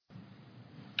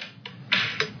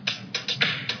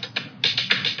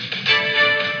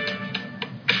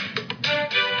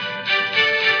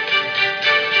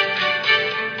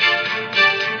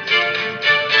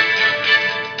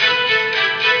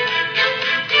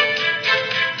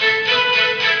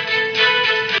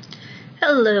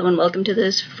Hello and welcome to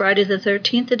this Friday the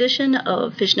 13th edition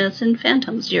of Fishnets and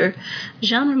Phantoms, your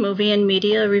genre movie and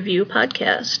media review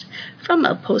podcast from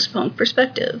a post-punk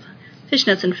perspective.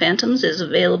 Fishnets and Phantoms is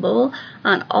available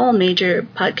on all major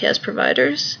podcast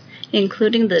providers,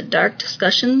 including the Dark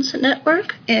Discussions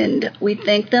Network, and we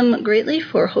thank them greatly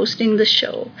for hosting the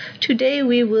show. Today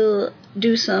we will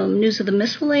do some news of the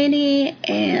miscellany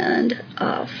and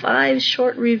 5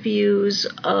 short reviews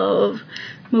of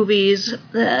movies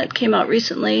that came out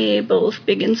recently, both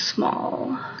big and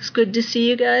small. It's good to see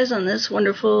you guys on this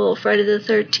wonderful Friday the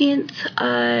 13th.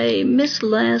 I missed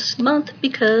last month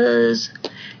because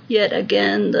yet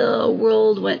again the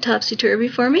world went topsy-turvy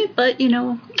for me, but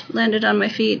landed on my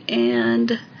feet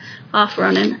and off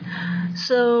running.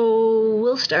 So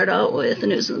we'll start out with the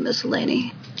news of the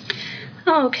miscellany.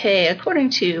 Okay,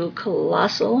 according to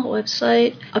Colossal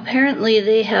website, apparently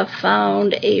they have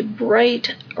found a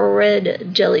bright red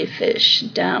jellyfish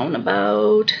down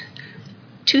about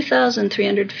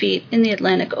 2,300 feet in the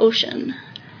Atlantic Ocean.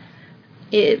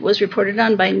 It was reported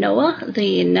on by NOAA,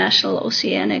 the National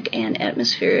Oceanic and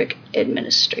Atmospheric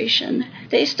Administration.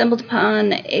 They stumbled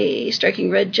upon a striking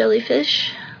red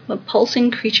jellyfish, a pulsing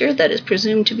creature that is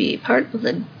presumed to be part of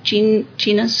the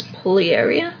genus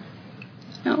Poliaria,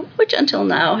 which until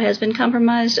now has been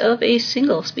comprised of a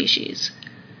single species.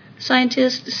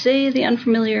 Scientists say the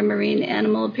unfamiliar marine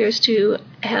animal appears to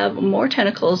have more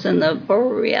tentacles than the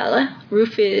Borrelia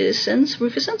rufescens,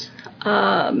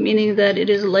 meaning that it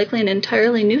is likely an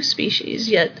entirely new species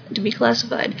yet to be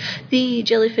classified. The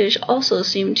jellyfish also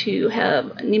seemed to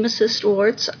have nemesis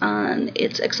warts on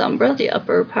its exumbra, the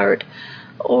upper part,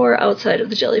 or outside of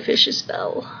the jellyfish's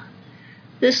bell.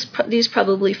 These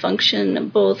probably function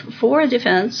both for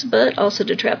defense, but also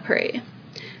to trap prey.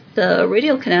 The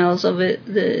radial canals of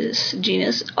this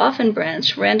genus often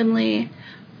branch randomly,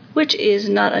 which is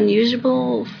not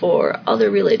unusual for other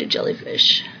related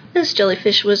jellyfish. This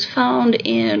jellyfish was found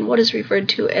in what is referred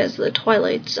to as the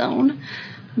Twilight Zone,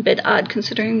 a bit odd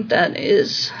considering that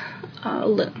is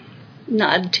a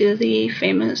nod to the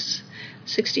famous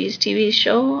 60s TV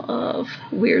show of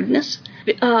weirdness.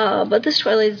 But this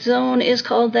Twilight Zone is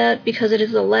called that because it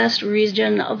is the last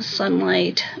region of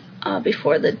sunlight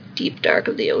before the deep dark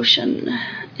of the ocean,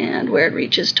 and where it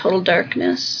reaches total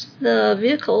darkness. The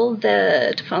vehicle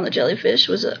that found the jellyfish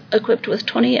was equipped with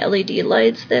 20 LED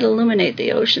lights that illuminate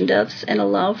the ocean depths and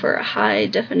allow for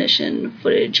high-definition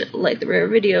footage like the rare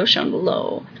video shown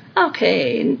below.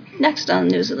 Okay, next on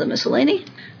News of the Miscellany.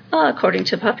 According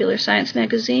to Popular Science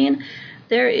magazine,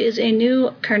 there is a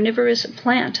new carnivorous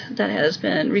plant that has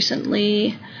been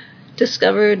recently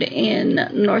discovered in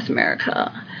North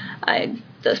America.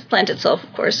 The plant itself,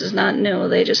 of course, is not new.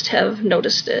 They just have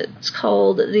noticed it. It's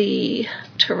called the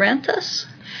Taranthus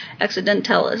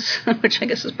accidentalis, which I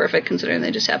guess is perfect considering they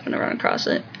just happened to run across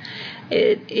it.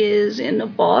 It is in a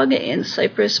bog in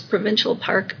Cypress Provincial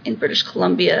Park in British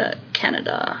Columbia,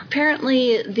 Canada.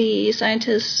 Apparently, the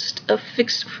scientists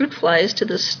affixed fruit flies to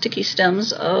the sticky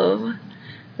stems of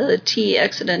the T.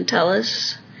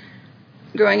 accidentalis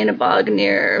growing in a bog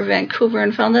near Vancouver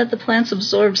and found that the plants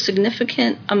absorbed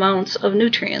significant amounts of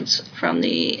nutrients from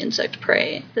the insect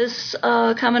prey. This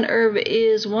common herb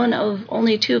is one of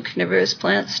only 2 carnivorous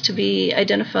plants to be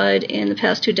identified in the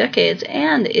past 2 decades,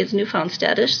 and its newfound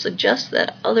status suggests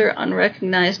that other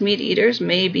unrecognized meat eaters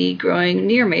may be growing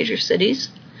near major cities.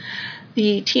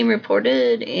 The team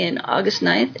reported in August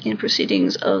 9th in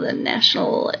proceedings of the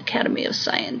National Academy of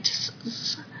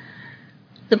Sciences.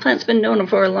 The plant's been known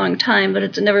for a long time, but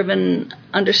it's never been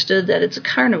understood that it's a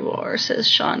carnivore, says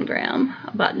Sean Graham,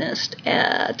 a botanist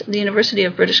at the University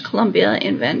of British Columbia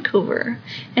in Vancouver,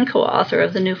 and co-author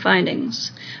of the new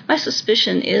findings. My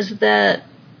suspicion is that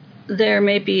there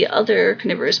may be other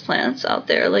carnivorous plants out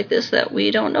there like this that we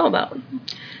don't know about.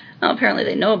 Well, apparently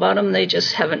they know about them, they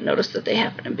just haven't noticed that they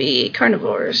happen to be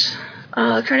carnivores.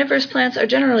 Carnivorous plants are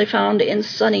generally found in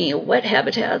sunny, wet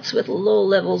habitats with low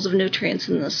levels of nutrients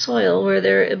in the soil, where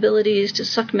their abilities to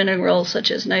suck minerals such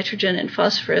as nitrogen and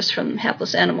phosphorus from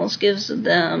hapless animals gives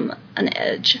them an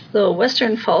edge. The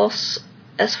western false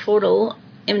asphodel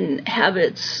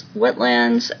inhabits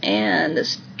wetlands and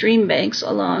stream banks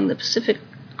along the Pacific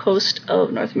coast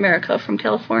of North America from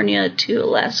California to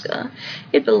Alaska.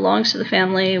 It belongs to a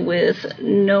family with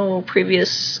no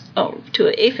previous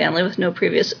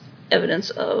evidence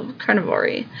of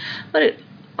carnivory, but it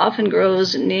often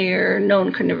grows near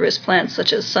known carnivorous plants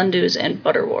such as sundews and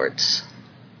butterworts.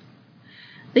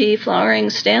 The flowering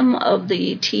stem of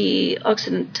the T.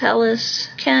 occidentalis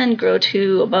can grow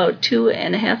to about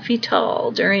 2.5 feet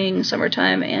tall during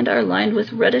summertime and are lined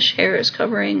with reddish hairs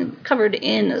covered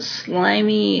in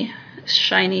slimy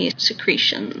shiny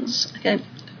secretions.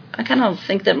 I kind of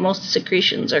think that most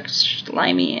secretions are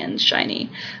slimy and shiny,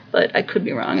 but I could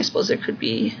be wrong. I suppose there could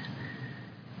be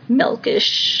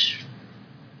milkish,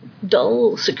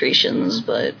 dull secretions,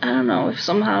 but I don't know. If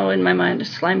somehow in my mind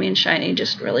slimy and shiny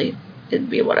just really it'd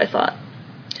be what I thought.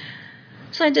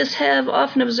 Scientists have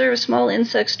often observed small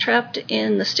insects trapped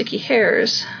in the sticky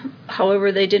hairs.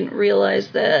 However, they didn't realize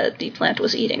that the plant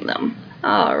was eating them.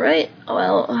 Alright,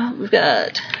 well, we've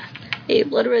got a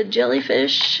blood red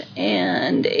jellyfish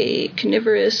and a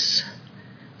carnivorous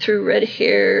through red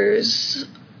hairs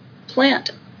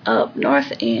plant up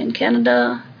north in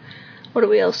Canada. What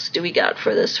else do we got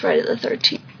for this Friday the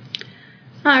 13th?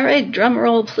 Alright, drum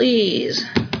roll please.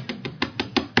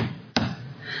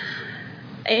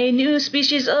 A new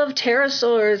species of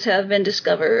pterosaurs have been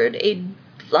discovered, a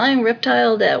flying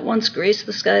reptile that once graced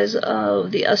the skies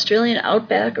of the Australian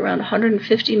outback around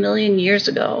 150 million years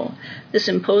ago. This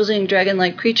imposing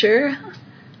dragon-like creature,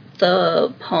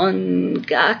 the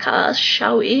Pongaka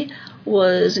shawi,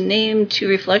 was named to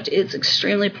reflect its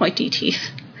extremely pointy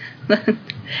teeth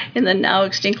in the now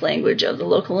extinct language of the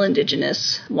local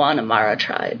indigenous Wanamara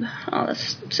tribe. Oh,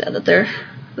 that's sad that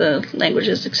the language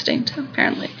is extinct,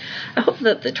 apparently. I hope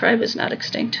that the tribe is not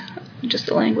extinct, just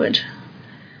the language.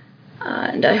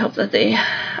 And I hope that they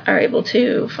are able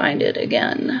to find it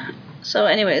again. So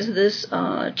anyways, this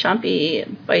chompy,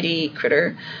 bitey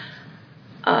critter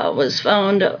was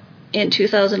found in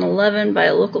 2011 by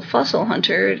a local fossil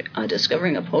hunter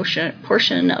discovering a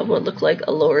portion of what looked like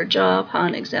a lower jaw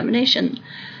upon examination.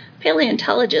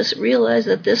 Paleontologists realized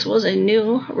that this was a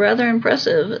new, rather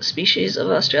impressive species of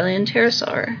Australian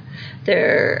pterosaur.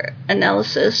 Their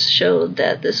analysis showed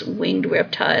that this winged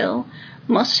reptile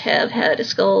must have had a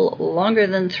skull longer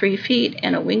than 3 feet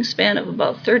and a wingspan of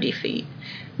about 30 feet,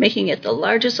 making it the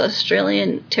largest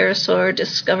Australian pterosaur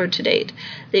discovered to date.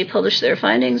 They published their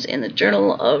findings in the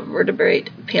Journal of Vertebrate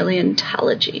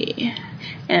Paleontology,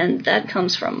 and that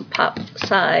comes from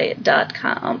popsci.com.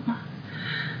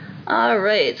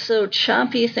 Alright, so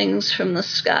chompy things from the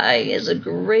sky is a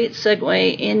great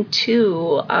segue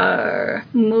into our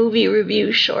movie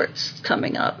review shorts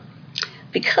coming up.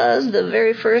 Because the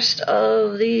very first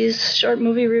of these short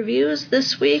movie reviews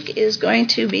this week is going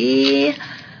to be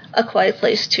A Quiet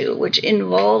Place 2, which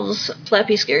involves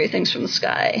flappy, scary things from the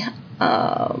sky.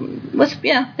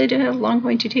 They do have long,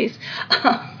 pointy teeth.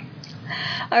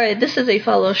 Alright, this is a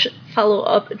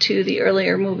follow-up to the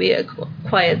earlier movie, A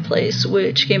Quiet Place,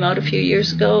 which came out a few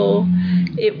years ago.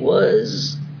 It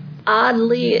was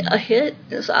oddly a hit.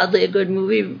 It's oddly a good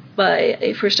movie by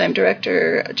a first-time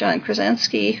director, John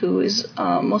Krasinski, who is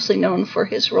mostly known for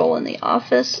his role in The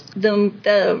Office. The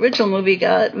original movie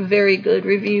got very good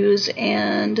reviews,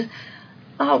 and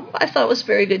I thought it was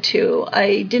very good too.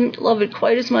 I didn't love it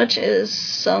quite as much as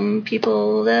some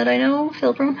people that I know,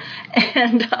 Phil Brown.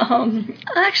 And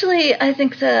actually, I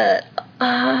think that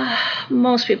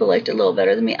most people liked it a little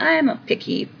better than me. I am a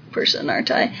picky person,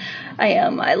 aren't I? I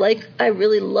am. I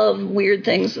really love weird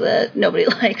things that nobody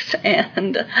likes,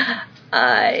 and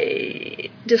I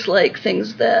dislike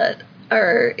things that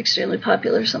are extremely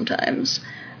popular sometimes.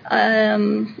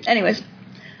 Anyways,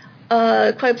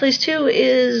 Quiet Place 2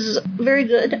 is very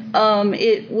good.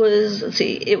 It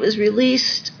was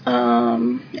released, I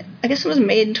guess it was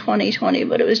made in 2020,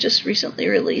 but it was just recently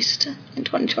released in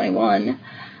 2021.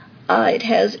 It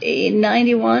has a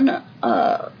 91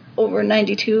 over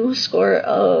 92 score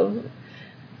of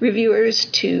reviewers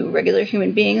to regular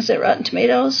human beings at Rotten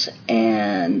Tomatoes,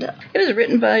 and it was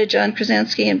written by John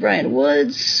Krasinski and Brian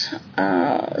Woods,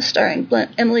 starring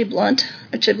Emily Blunt,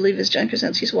 which I believe is John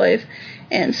Krasinski's wife,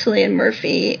 and Cillian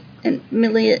Murphy and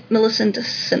Millicent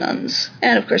Simmons,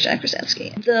 and of course John Krasinski.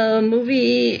 The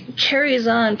movie carries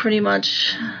on pretty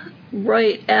much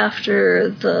right after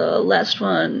the last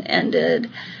one ended,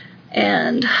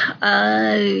 and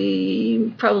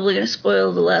I'm probably going to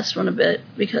spoil the last one a bit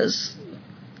because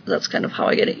that's kind of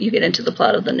how you get into the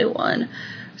plot of the new one.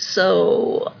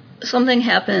 So something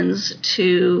happens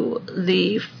to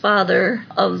the father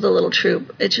of the little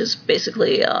troop, which is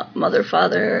basically mother,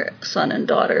 father, son, and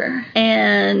daughter,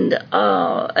 and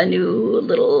a new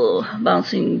little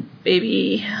bouncing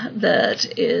baby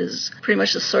that is pretty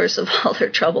much the source of all their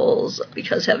troubles,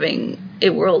 because having a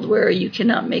world where you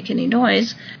cannot make any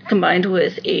noise combined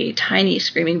with a tiny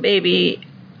screaming baby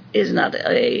is not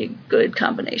a good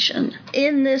combination.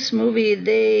 In this movie,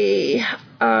 they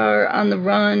are on the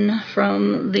run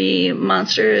from the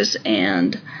monsters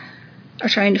and are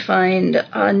trying to find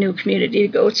a new community to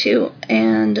go to,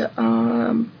 and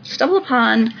stumble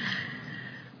upon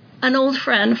an old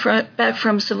friend back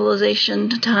from civilization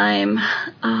time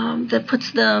that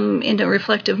puts them into a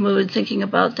reflective mood, thinking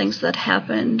about things that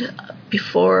happened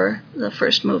before the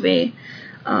first movie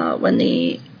when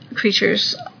the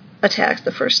creatures attacked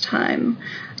the first time.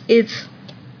 It's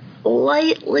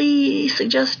lightly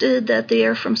suggested that they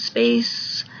are from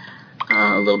space,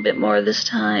 a little bit more this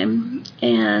time.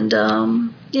 And,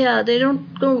 they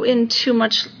don't go in too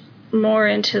much more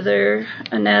into their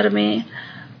anatomy.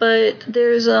 But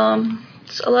there's a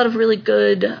lot of really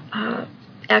good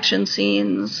action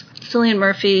scenes. Cillian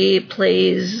Murphy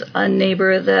plays a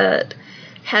neighbor that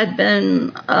had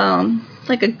been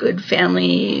like a good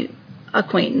family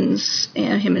acquaintance,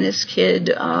 and him and his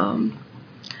kid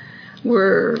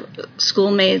were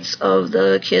schoolmates of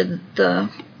the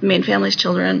main family's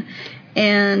children,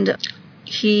 and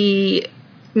he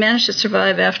managed to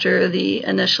survive after the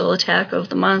initial attack of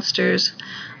the monsters.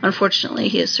 Unfortunately,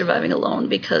 he is surviving alone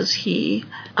because he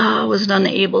was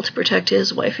unable to protect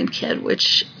his wife and kid,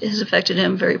 which has affected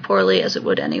him very poorly, as it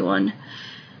would anyone.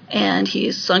 And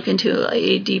he's sunk into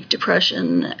a deep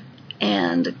depression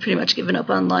and pretty much given up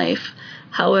on life.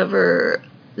 However,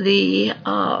 the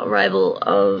arrival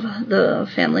of the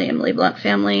family, Emily Blunt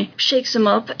family, shakes him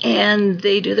up, and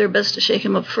they do their best to shake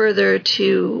him up further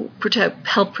to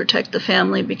help protect the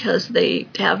family because they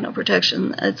have no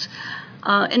protection. It's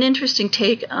an interesting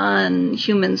take on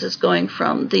humans as going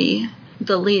from the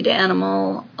lead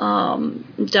animal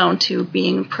down to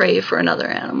being prey for another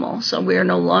animal. So we are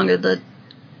no longer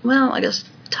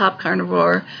top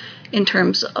carnivore in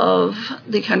terms of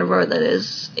the carnivore that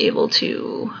is able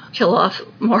to kill off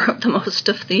most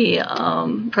of the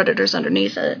predators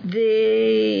underneath it.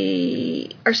 They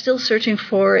are still searching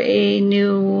for a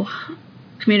new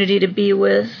community to be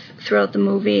with throughout the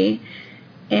movie.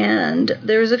 And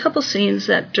there's a couple scenes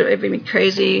that drive me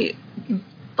crazy,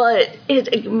 but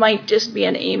it might just be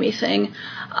an Amy thing.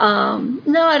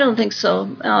 No, I don't think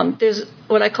so. There's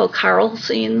what I call Carl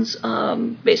scenes,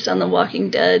 based on the Walking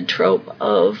Dead trope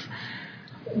of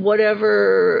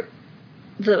whatever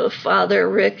the father,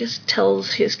 Rick,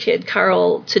 tells his kid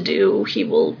Carl to do,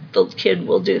 the kid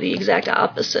will do the exact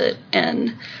opposite.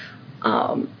 And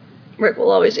Rick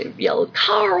will always yell,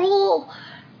 "Carl!"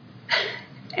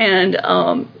 And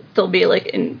there'll be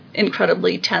like an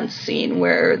incredibly tense scene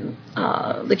where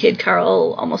the kid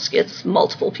Carl almost gets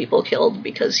multiple people killed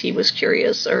because he was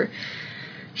curious or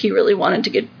he really wanted to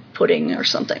get pudding or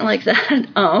something like that.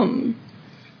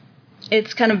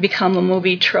 It's kind of become a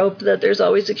movie trope that there's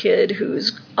always a kid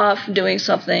who's off doing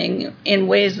something in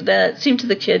ways that seem to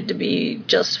the kid to be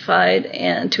justified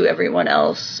and to everyone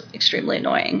else extremely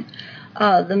annoying.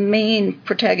 The main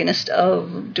protagonist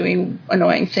of doing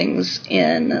annoying things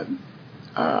in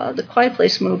the Quiet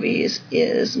Place movies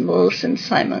is Millicent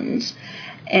Simmonds,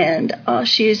 and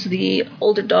she's the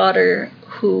older daughter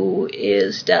who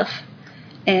is deaf,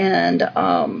 and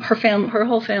her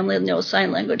whole family knows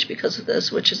sign language because of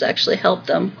this, which has actually helped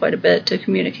them quite a bit to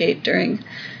communicate during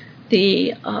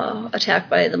the attack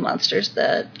by the monsters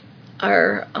that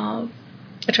are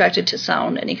attracted to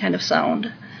sound, any kind of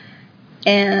sound.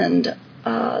 And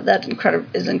that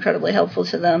is incredibly helpful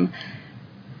to them.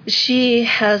 She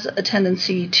has a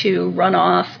tendency to run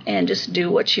off and just do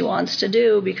what she wants to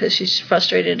do because she's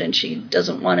frustrated and she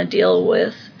doesn't want to deal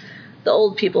with the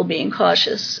old people being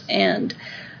cautious. And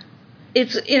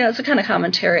it's a kind of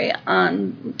commentary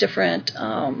on different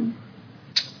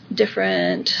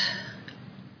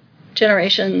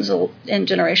generations and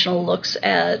generational looks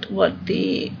at what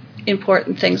the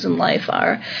important things in life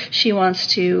are. She wants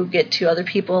to get to other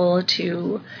people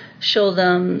to show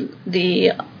them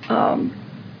the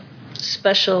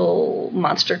special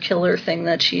monster killer thing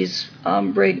that she's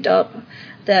rigged up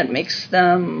that makes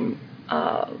them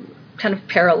kind of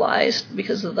paralyzed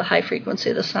because of the high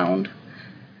frequency of the sound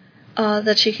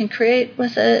that she can create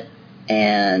with it.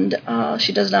 And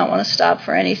she does not want to stop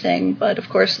for anything, but of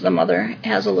course the mother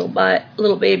has a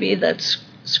little baby that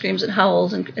screams and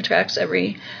howls and attracts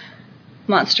every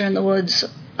monster in the woods.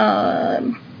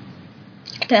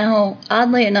 Now,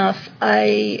 oddly enough,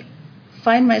 I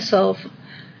find myself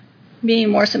being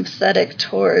more sympathetic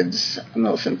towards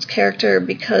Millicent's character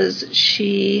because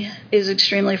she is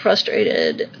extremely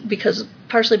frustrated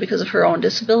partially because of her own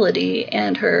disability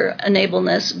and her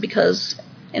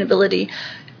inability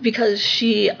because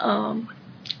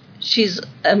she's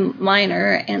a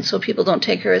minor, and so people don't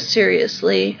take her as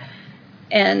seriously,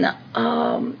 and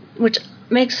which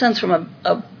makes sense from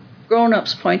a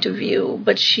grown-up's point of view,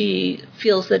 but she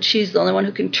feels that she's the only one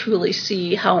who can truly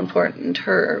see how important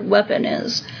her weapon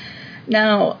is.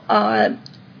 Now,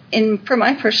 for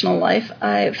my personal life,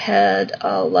 I've had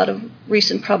a lot of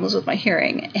recent problems with my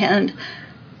hearing, and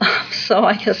So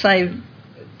I guess I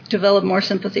developed more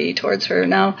sympathy towards her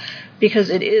now, because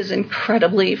it is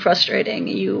incredibly frustrating.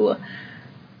 You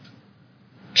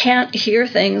can't hear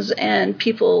things, and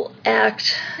people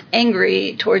act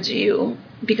angry towards you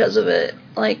because of it.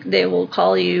 Like, they will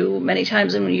call you many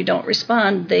times, and when you don't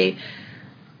respond,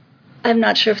 I'm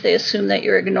not sure if they assume that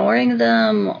you're ignoring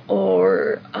them,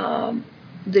 or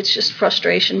it's just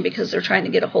frustration because they're trying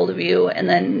to get a hold of you, and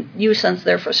then you sense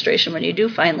their frustration when you do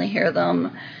finally hear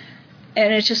them,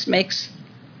 and it just makes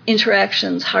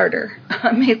interactions harder.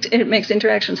 It makes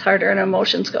interactions harder, and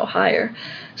emotions go higher.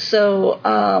 So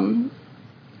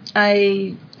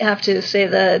I have to say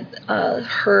that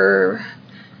her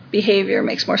behavior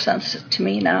makes more sense to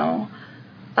me now.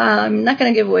 I'm not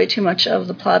going to give away too much of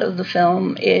the plot of the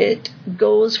film. It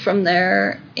goes from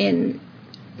there,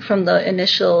 from the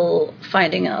initial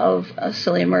finding of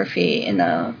Cillian Murphy in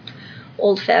a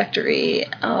old factory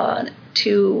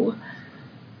to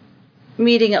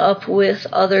meeting up with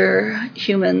other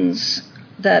humans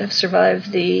that have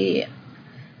survived the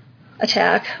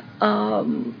attack.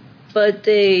 But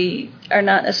they are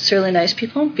not necessarily nice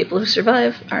people. People who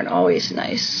survive aren't always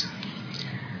nice.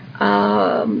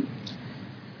 Cillian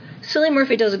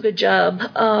Murphy does a good job.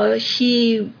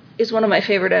 He is one of my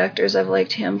favorite actors. I've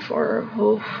liked him for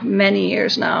many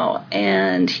years now,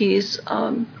 and his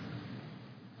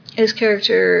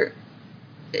character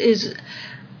is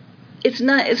it's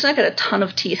not got a ton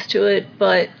of teeth to it,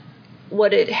 but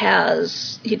what it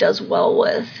has, he does well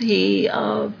with. He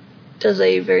does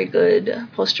a very good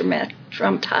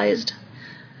post-traumatized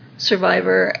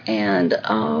survivor, and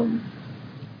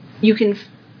you can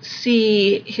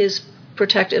see his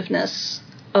protectiveness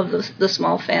of the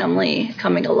small family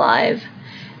coming alive,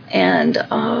 and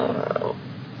I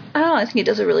don't know, I think he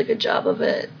does a really good job of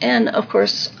it. And of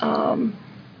course,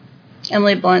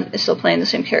 Emily Blunt is still playing the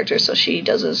same character, so she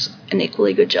does an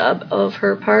equally good job of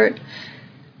her part.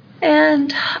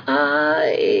 And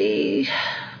I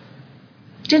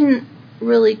didn't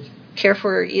really care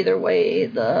for either way,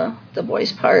 the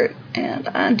boy's part, and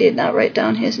I did not write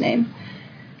down his name.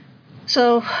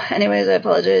 So, anyways, I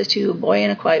apologize to Boy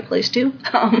in a Quiet Place too.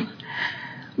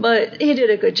 But he did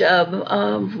a good job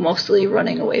of mostly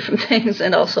running away from things,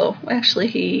 and also, actually,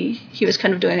 he was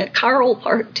kind of doing a Carl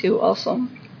part too, also.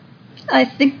 I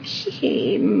think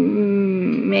he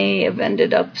may have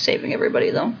ended up saving everybody,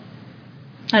 though.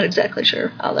 Not exactly sure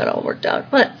how that all worked out,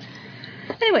 but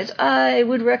anyways, I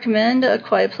would recommend A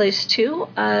Quiet Place 2.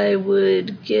 I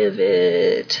would give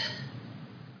it,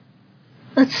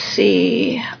 let's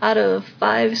see, out of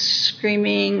 5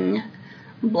 screaming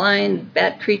blind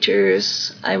bat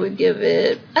creatures, I'd give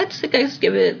it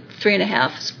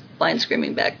 3.5 blind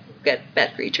screaming bat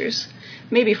creatures.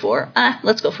 Maybe 4.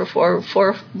 Let's go for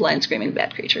 4 blind screaming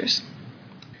bat creatures.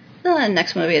 The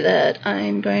next movie that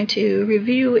I'm going to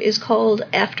review is called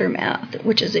Aftermath,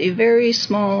 which is a very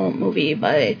small movie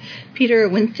by Peter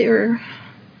Winther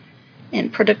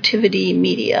and Productivity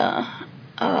Media.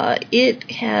 It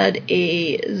had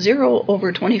a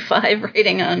 0/25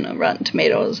 rating on Rotten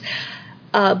Tomatoes,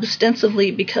 ostensibly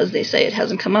because they say it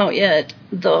hasn't come out yet,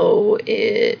 though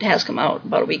it has come out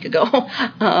about a week ago.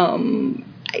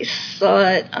 I saw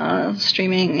it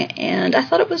streaming, and I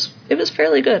thought it was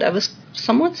fairly good. I was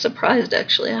somewhat surprised,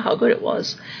 actually, how good it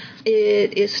was.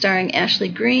 It is starring Ashley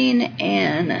Greene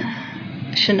and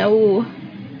Shano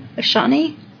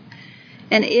Ashani,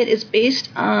 and it is based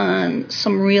on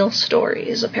some real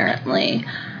stories, apparently.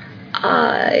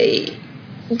 I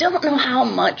don't know how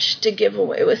much to give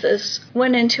away with this.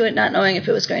 Went into it not knowing if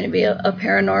it was going to be a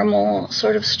paranormal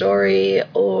sort of story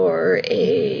or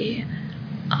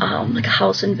like a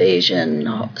house invasion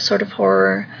sort of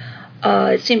horror.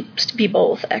 It seems to be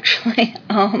both, actually.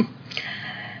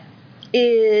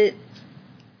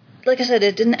 Like I said,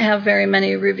 it didn't have very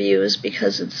many reviews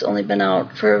because it's only been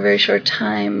out for a very short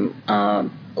time. A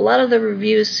lot of the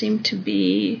reviews seem to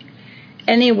be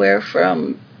anywhere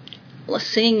from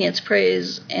singing its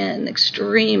praise and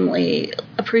extremely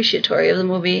appreciatory of the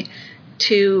movie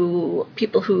to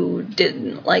people who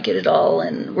didn't like it at all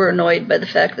and were annoyed by the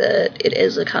fact that it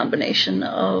is a combination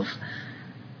of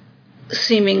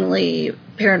seemingly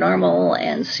paranormal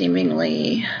and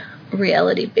seemingly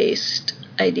reality-based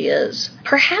ideas.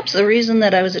 Perhaps the reason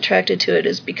that I was attracted to it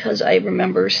is because I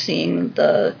remember seeing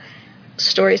the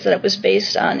stories that it was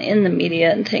based on in the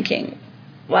media and thinking,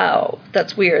 wow,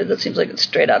 that's weird. That seems like it's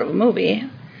straight out of a movie.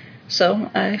 So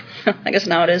I guess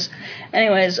now it is.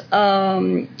 Anyways,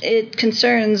 it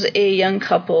concerns a young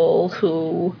couple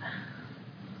who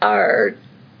are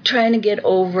trying to get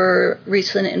over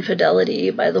recent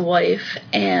infidelity by the wife,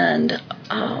 and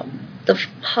the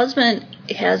husband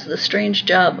has the strange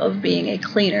job of being a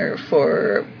cleaner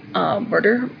for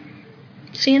murder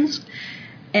scenes.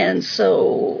 And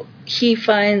so he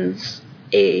finds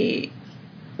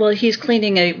he's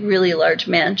cleaning a really large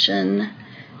mansion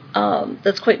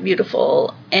that's quite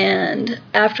beautiful. And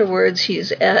afterwards,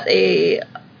 he's at a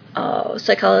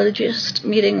psychologist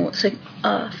meeting,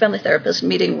 family therapist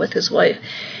meeting with his wife.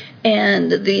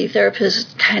 And the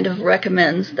therapist kind of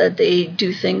recommends that they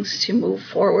do things to move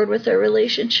forward with their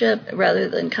relationship rather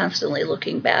than constantly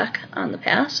looking back on the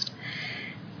past.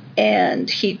 And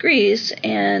he agrees,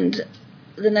 and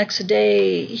the next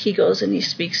day he goes and he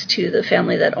speaks to the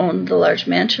family that owned the large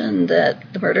mansion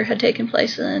that the murder had taken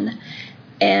place in,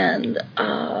 and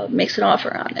makes an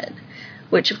offer on it,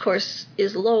 which of course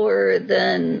is lower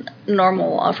than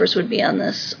normal offers would be on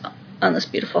this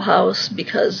beautiful house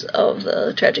because of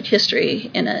the tragic history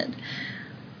in it.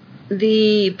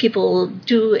 The people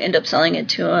do end up selling it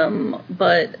to him,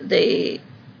 but they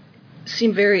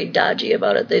seem very dodgy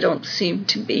about it. They don't seem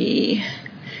to be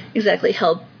exactly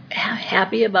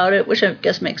happy about it, which I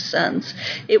guess makes sense.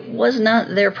 It was not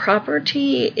their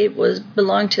property. It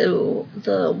belonged to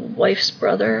the wife's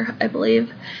brother, I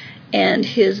believe, and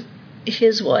his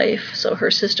wife, so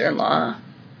her sister-in-law,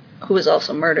 who was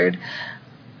also murdered.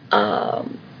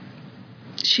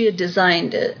 She had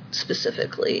designed it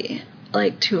specifically,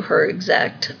 like to her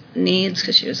exact needs,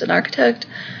 because she was an architect.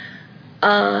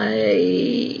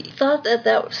 I thought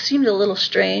that seemed a little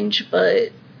strange,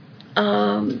 but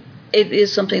it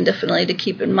is something definitely to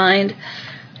keep in mind.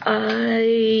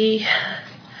 I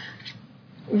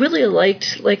really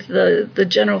liked the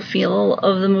general feel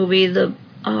of the movie. The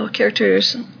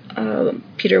characters,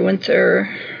 Peter Winther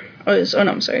is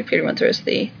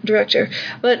the director,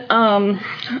 but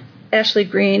Ashley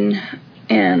Greene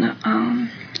and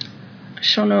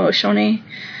Shoni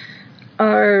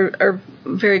are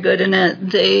very good in it.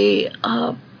 They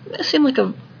seem like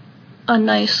a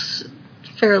nice,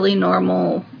 fairly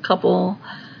normal couple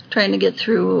trying to get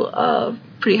through a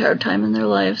pretty hard time in their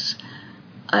lives.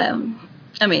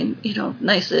 I mean,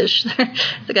 nice-ish.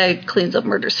 The guy cleans up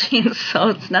murder scenes, so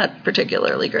it's not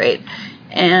particularly great.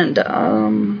 And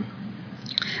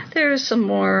there's some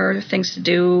more things to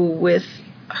do with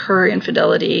her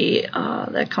infidelity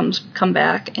that come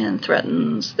back and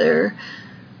threatens their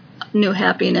new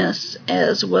happiness,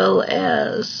 as well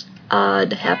as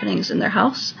odd happenings in their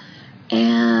house,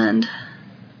 and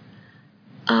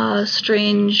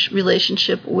strange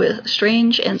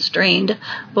and strained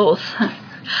both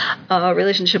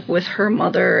relationship with her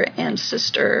mother and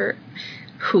sister,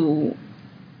 who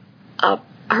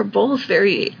are both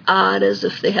very odd, as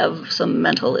if they have some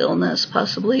mental illness,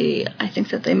 possibly. I think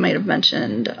that they might have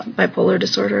mentioned bipolar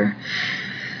disorder.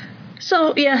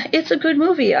 So yeah, it's a good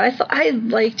movie. I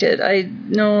liked it. I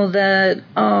know that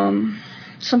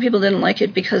some people didn't like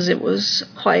it because it was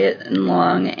quiet and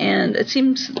long, and it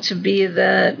seems to be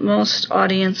that most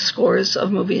audience scores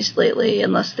of movies lately,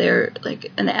 unless they're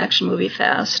like an action movie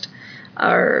fast,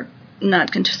 are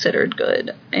not considered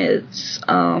good. It's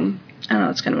I don't know,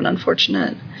 it's kind of an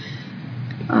unfortunate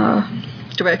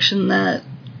direction that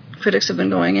critics have been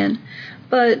going in,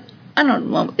 but I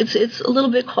don't know, it's a little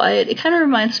bit quiet. It kind of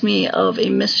reminds me of a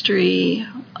mystery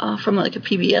from like a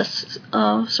PBS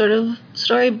sort of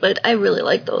story, but I really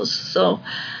like those. So,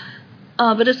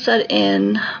 but it's set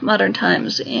in modern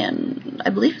times in,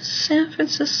 I believe, San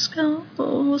Francisco,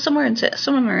 somewhere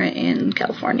in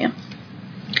California.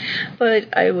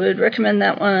 But I would recommend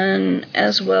that one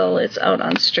as well. It's out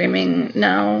on streaming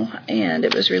now, and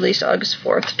it was released August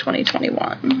 4th,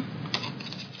 2021.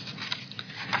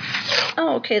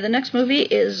 Oh, okay, the next movie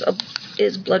is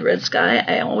Blood Red Sky.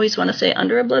 I always want to say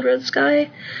Under a Blood Red Sky,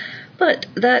 but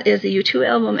that is the U2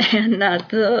 album and not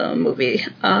the movie.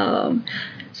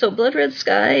 So Blood Red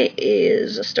Sky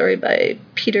is a story by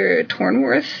Peter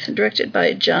Tornworth, directed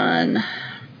by John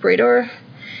Brador,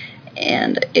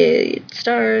 and it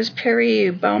stars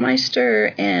Perry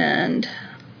Baumeister and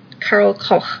Carl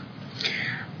Koch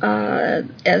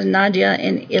as Nadia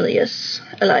and Elias.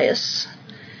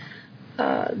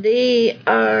 They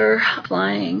are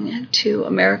flying to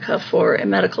America for a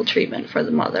medical treatment for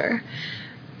the mother.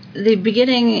 The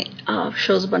beginning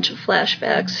shows a bunch of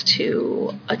flashbacks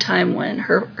to a time when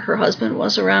her husband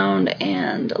was around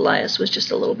and Elias was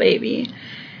just a little baby,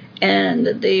 and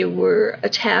they were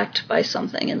attacked by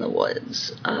something in the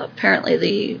woods. Apparently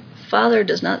the father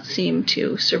does not seem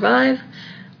to survive.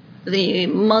 The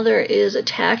mother is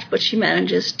attacked, but she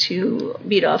manages to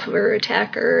beat off of her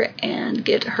attacker and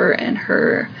get her and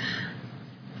her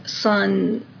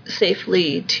son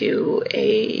safely to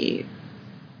a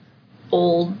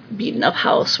old beaten up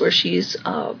house where she's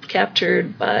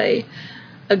captured by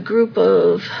a group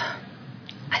of,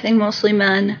 I think mostly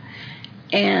men,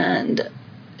 and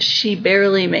she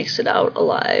barely makes it out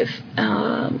alive.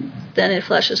 Then it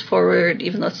flashes forward,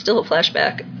 even though it's still a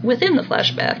flashback. Within the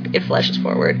flashback, it flashes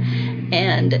forward,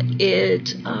 and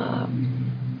it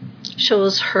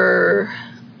shows her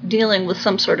dealing with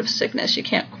some sort of sickness. You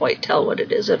can't quite tell what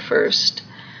it is at first.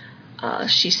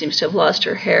 She seems to have lost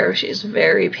her hair. She's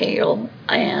very pale,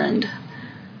 and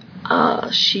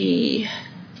she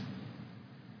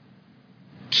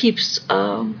keeps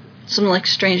some like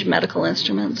strange medical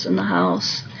instruments in the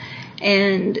house,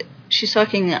 and she's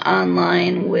talking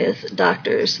online with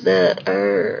doctors that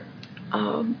are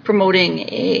promoting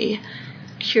a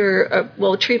cure,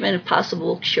 treatment, a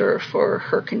possible cure for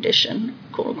her condition,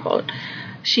 quote unquote.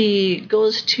 She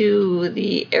goes to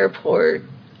the airport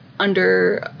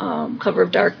under cover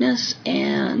of darkness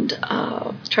and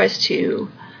tries to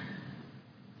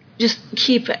just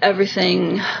keep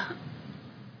everything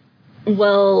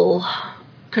well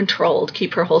controlled,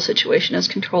 keep her whole situation as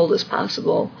controlled as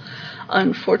possible.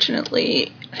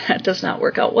 Unfortunately, that does not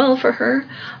work out well for her.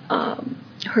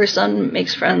 Her son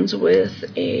makes friends with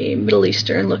a Middle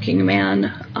Eastern-looking man,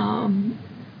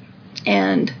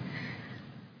 and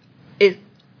it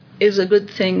is a good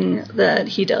thing that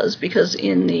he does, because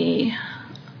in the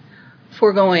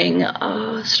foregoing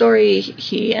story,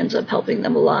 he ends up helping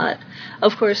them a lot.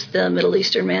 Of course, the Middle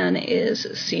Eastern man is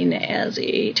seen as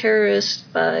a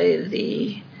terrorist by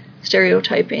the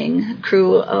stereotyping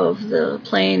crew of the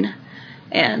plane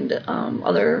and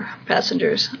other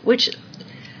passengers, which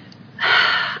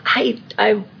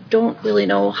I don't really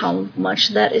know how much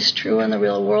that is true in the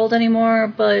real world anymore,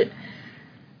 but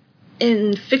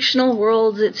in fictional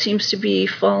worlds it seems to be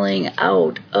falling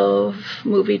out of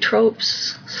movie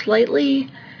tropes slightly,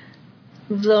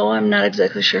 though I'm not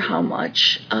exactly sure how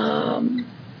much.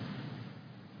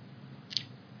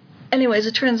 Anyways,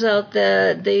 it turns out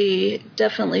that they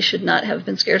definitely should not have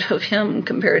been scared of him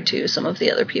compared to some of the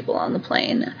other people on the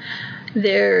plane.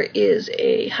 There is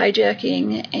a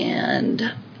hijacking,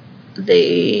 and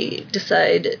they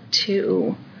decide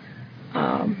to,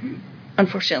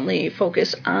 unfortunately,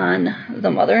 focus on the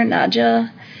mother,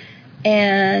 Nadja,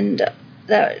 and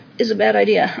that is a bad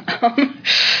idea.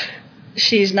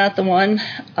 She's not the one.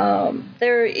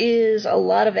 There is a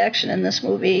lot of action in this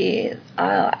movie.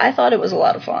 I thought it was a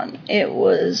lot of fun. It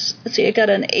was, it got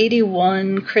an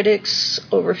 81 critics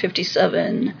over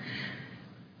 57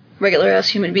 regular-ass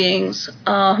human beings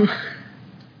on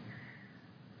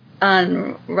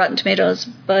Rotten Tomatoes,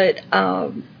 but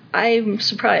I'm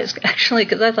surprised, actually,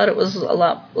 because I thought it was a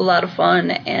lot of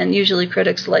fun, and usually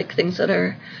critics like things that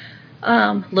are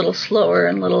a little slower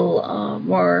and a little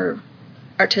more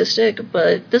artistic,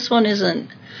 but this one isn't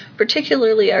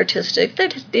particularly artistic.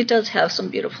 It does have some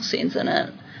beautiful scenes in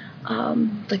it,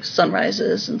 like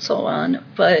sunrises and so on,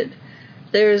 but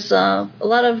there's a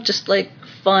lot of just like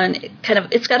fun, kind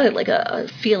of, it's got a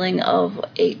feeling of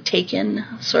a Taken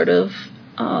sort of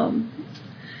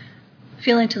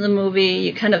feeling to the movie.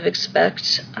 You kind of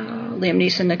expect Liam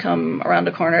Neeson to come around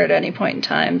a corner at any point in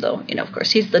time, though, of course,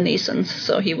 he's the Neesons,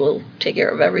 so he will take care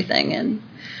of everything, and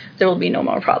there will be no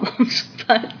more problems.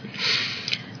 But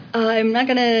I'm not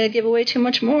going to give away too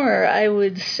much more. I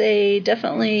would say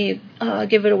definitely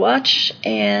give it a watch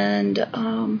and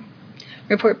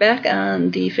report back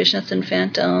on the Fishnets and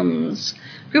Phantoms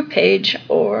group page,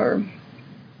 or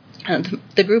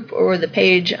the group or the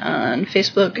page on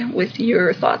Facebook, with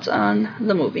your thoughts on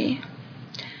the movie.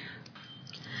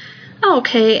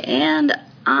 Okay, and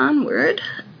onward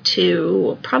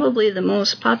to probably the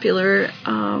most popular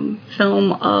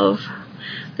film of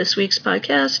this week's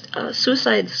podcast,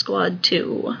 Suicide Squad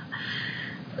 2.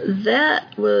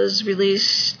 That was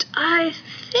released, I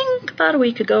think, about a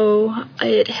week ago.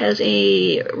 It has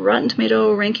a Rotten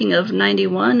Tomato ranking of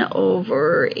 91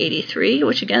 over 83,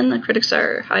 which, again, the critics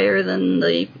are higher than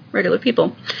the regular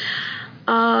people.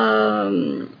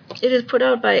 It is put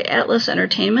out by Atlas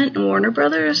Entertainment and Warner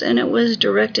Brothers, and it was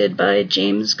directed by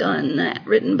James Gunn,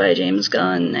 written by James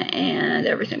Gunn, and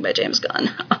everything by James Gunn.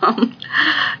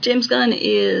 James Gunn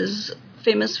is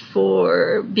famous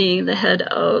for being the head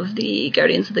of the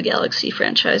Guardians of the Galaxy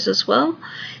franchise as well.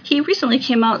 He recently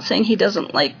came out saying he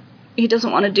doesn't want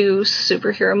to do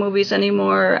superhero movies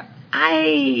anymore.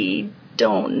 I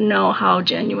don't know how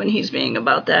genuine he's being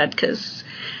about that, because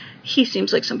he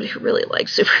seems like somebody who really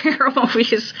likes superhero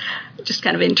movies, just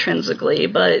kind of intrinsically,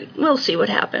 but we'll see what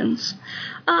happens.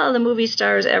 The movie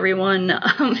stars everyone.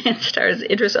 It stars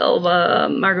Idris Elba,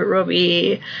 Margot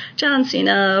Robbie, John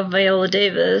Cena, Viola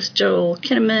Davis, Joel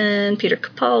Kinnaman, Peter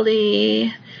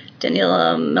Capaldi,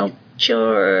 Daniela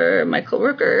Melchior, Michael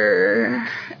Rooker,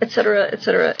 etc.,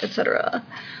 etc., etc.,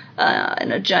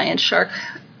 and a giant shark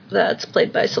that's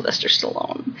played by Sylvester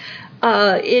Stallone.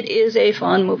 It is a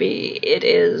fun movie. It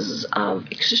is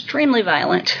extremely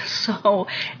violent, so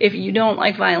if you don't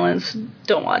like violence,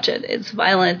 don't watch it. It's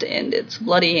violent and it's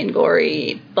bloody and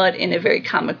gory, but in a very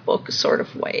comic book sort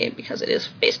of way, because it is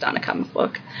based on a comic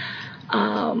book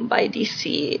by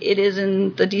DC. It is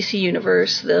in the DC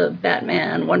universe, the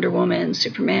Batman, Wonder Woman,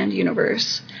 Superman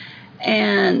universe,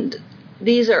 and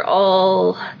these are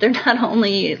all, they're not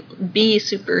only B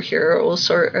superheroes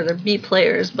or they're B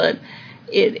players, but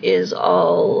it is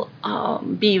all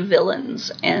B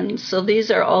villains. And so these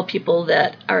are all people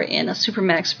that are in a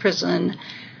supermax prison,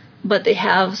 but they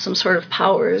have some sort of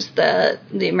powers that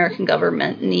the American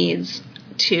government needs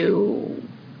to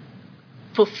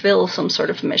fulfill some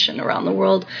sort of mission around the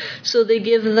world. So they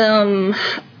give them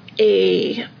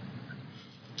a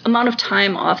amount of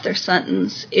time off their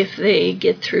sentence if they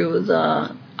get through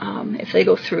if they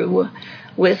go through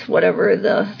with whatever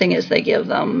the thing is they give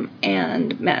them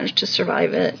and manage to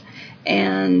survive it.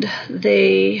 And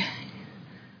they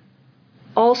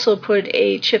also put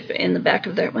a chip in the back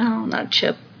of their, well, not a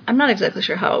chip, I'm not exactly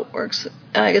sure how it works.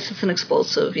 I guess it's an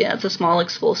explosive. Yeah, it's a small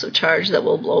explosive charge that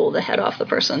will blow the head off the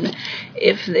person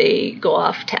if they go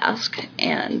off task.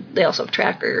 And they also have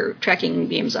tracking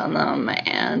beams on them.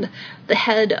 And the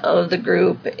head of the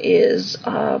group is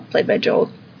played by Joel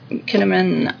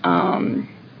Kinnaman,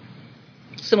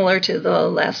 similar to the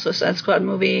last Suicide Squad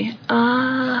movie.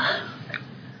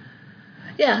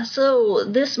 Yeah, so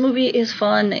this movie is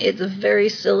fun. It's very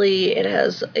silly. It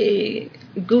has a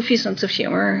goofy sense of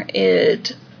humor.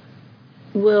 It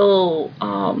will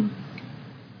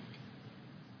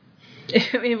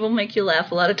it will make you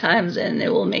laugh a lot of times, and it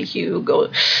will make you go,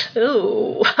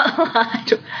 ooh.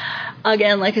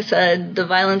 Again, like I said, the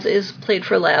violence is played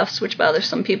for laughs, which bothers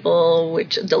some people,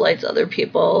 which delights other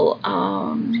people.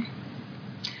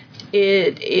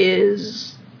 It is...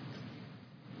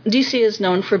 DC is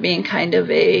known for being kind of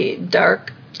a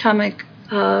dark comic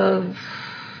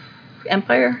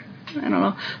empire. I don't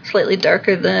know, slightly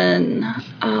darker than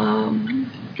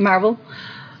Marvel.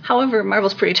 However,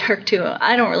 Marvel's pretty dark too.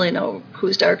 I don't really know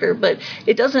who's darker, but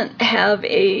it doesn't have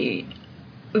a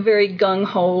very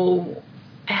gung-ho,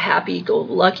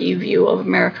 happy-go-lucky view of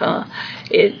America.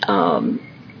 It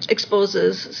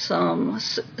exposes some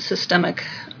systemic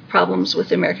problems with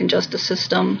the American justice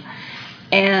system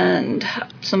and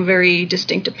some very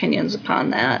distinct opinions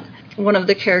upon that. One of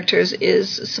the characters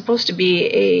is supposed to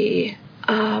be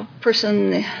a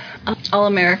person,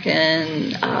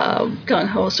 all-American,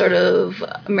 gung-ho sort of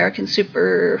American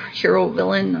superhero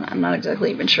villain. I'm not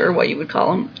exactly even sure what you would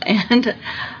call him. And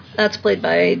that's played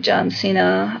by John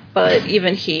Cena, but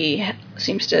even he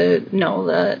seems to know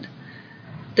that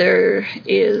there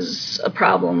is a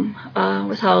problem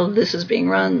with how this is being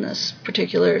run, this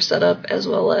particular setup, as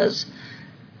well as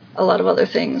a lot of other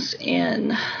things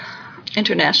in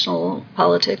international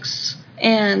politics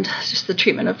and just the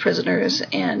treatment of prisoners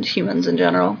and humans in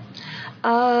general.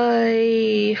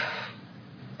 I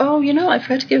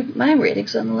forgot to give my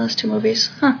ratings on the last two movies.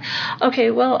 Okay,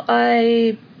 well,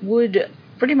 I would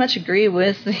pretty much agree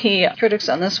with the critics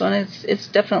on this one. It's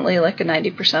definitely like a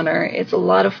 90%er. It's a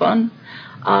lot of fun.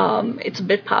 It's a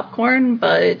bit popcorn,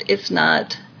 but it's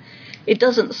not... It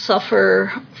doesn't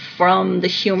suffer from the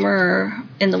humor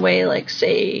in the way, like,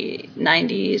 say,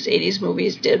 90s, 80s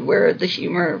movies did, where the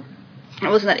humor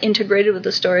was not integrated with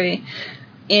the story.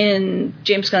 In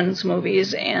James Gunn's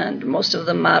movies and most of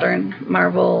the modern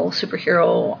Marvel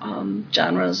superhero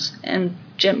genres and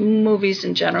movies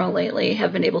in general lately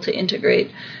have been able to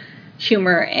integrate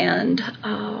humor and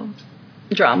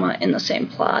drama in the same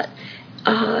plot.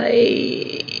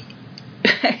 I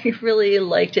really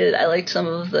liked it. I liked some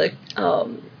of the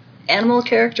animal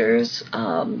characters.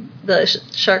 The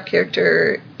shark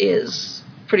character is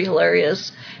pretty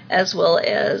hilarious, as well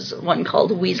as one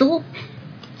called Weasel.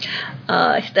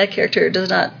 That character does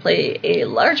not play a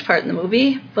large part in the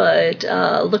movie, but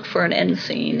look for an end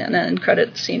scene and an end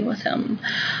credit scene with him.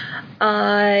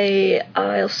 I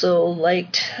also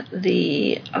liked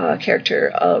the character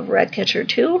of Ratcatcher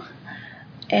 2.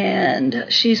 And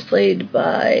she's played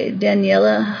by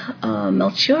Daniela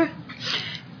Melchior.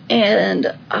 And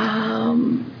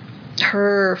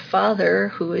her father,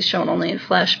 who is shown only in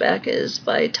flashback, is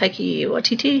by Taika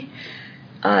Waititi,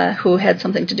 who had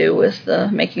something to do with the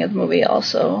making of the movie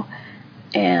also.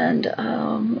 And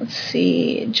let's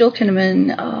see, Joel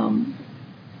Kinnaman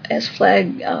as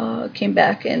Flag came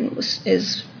back and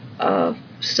is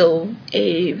still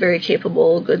a very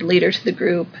capable, good leader to the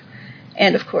group.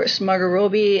 And, of course, Margot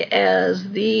Robbie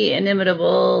as the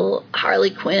inimitable Harley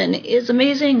Quinn is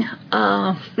amazing.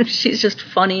 She's just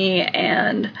funny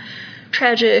and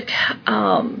tragic.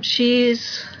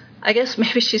 I guess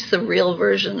maybe she's the real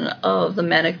version of the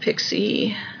Manic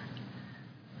Pixie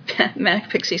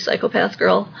psychopath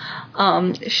girl.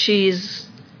 She's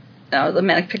the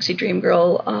Manic Pixie Dream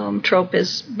Girl trope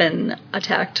has been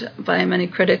attacked by many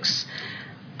critics.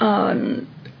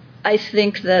 I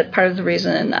think that part of the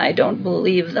reason I don't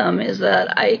believe them is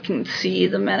that I can see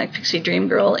the Manic Pixie Dream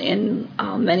Girl in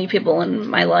many people in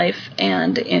my life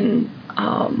and in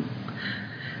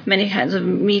many kinds of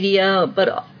media,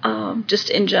 but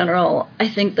just in general, I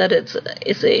think that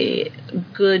it's a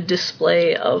good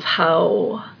display of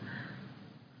how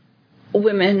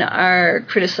women are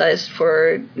criticized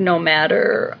for no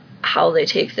matter how they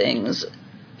take things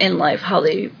in life, how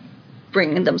they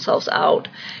bring themselves out.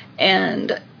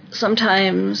 And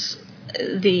sometimes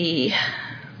the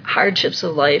hardships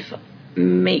of life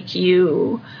make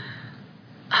you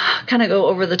kind of go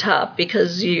over the top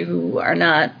because you are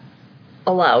not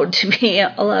allowed to be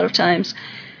a lot of times.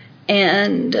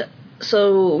 And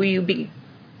so you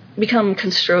become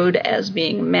construed as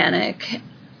being manic,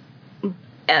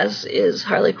 as is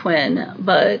Harley Quinn,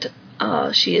 but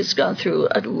she has gone through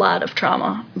a lot of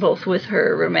trauma, both with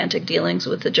her romantic dealings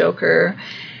with the Joker,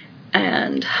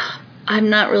 and I'm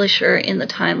not really sure in the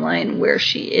timeline where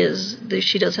she is.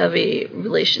 She does have a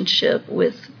relationship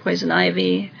with Poison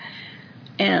Ivy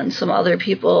and some other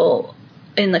people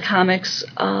in the comics.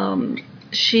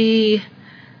 She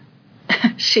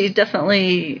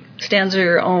definitely stands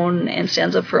her own and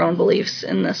stands up for her own beliefs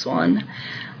in this one.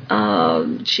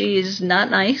 She's not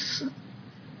nice,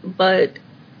 but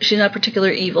she's not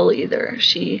particularly evil either.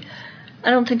 I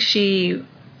don't think she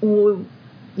would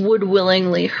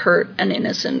willingly hurt an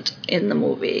innocent in the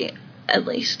movie, at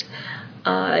least.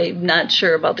 I'm not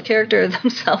sure about the character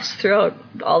themselves throughout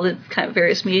all the kind of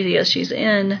various media she's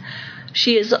in.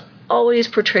 She is always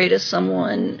portrayed as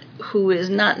someone who is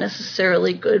not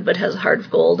necessarily good but has a heart of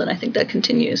gold, and I think that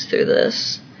continues through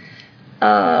this.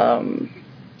 Yeah,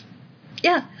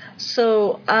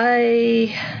 so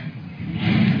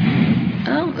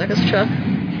Oh, there goes a truck.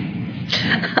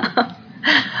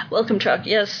 Welcome, truck.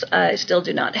 Yes, I still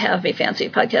do not have a fancy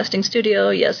podcasting studio.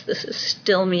 Yes, this is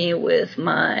still me with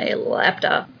my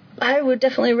laptop. I would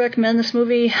definitely recommend this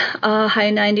movie.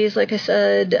 High 90s, like I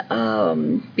said.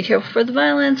 Be careful for the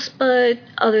violence, but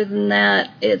other than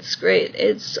that, it's great.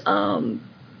 It's fun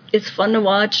to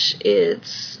watch.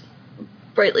 It's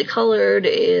brightly colored.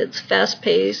 It's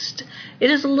fast-paced. It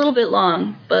is a little bit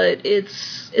long, but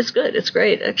it's good. It's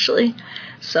great, actually.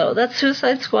 So that's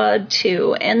Suicide Squad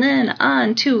 2. And then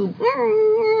on to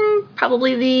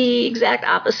probably the exact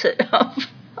opposite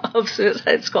of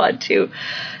Suicide Squad 2,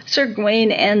 Sir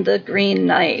Gawain and the Green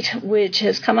Knight, which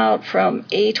has come out from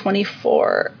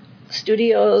A24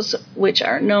 Studios, which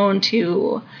are known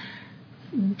to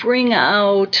bring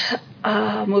out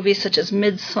movies such as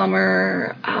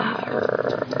Midsommar,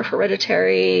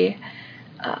 Hereditary,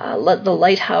 The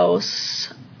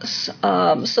Lighthouse.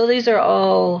 So these are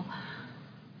all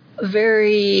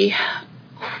very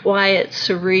quiet,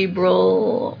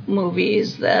 cerebral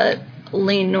movies that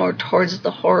lean more towards the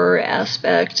horror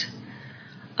aspect.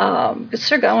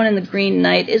 Sir Gawain and the Green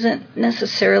Knight isn't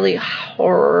necessarily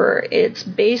horror. It's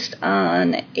based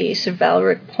on a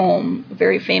chivalric poem, a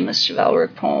very famous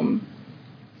chivalric poem.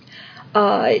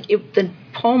 The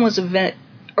poem was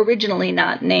originally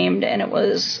not named, and it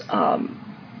was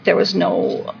there was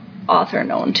no author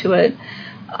known to it.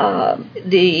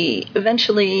 They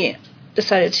eventually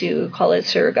decided to call it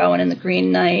Sir Gawain and the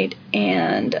Green Knight,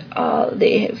 and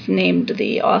they have named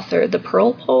the author the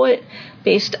Pearl Poet,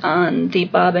 based on the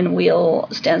bob and wheel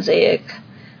stanzaic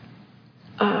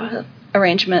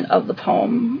arrangement of the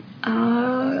poem.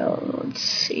 Let's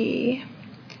see.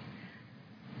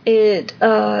 It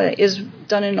is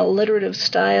done in a alliterative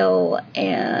style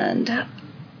and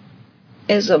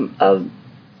is a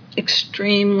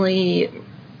extremely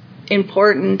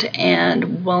important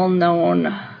and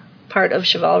well-known part of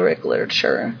chivalric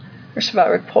literature or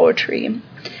chivalric poetry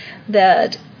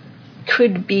that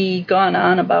could be gone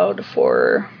on about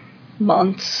for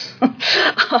months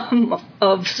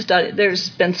of study. There's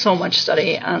been so much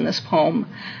study on this poem,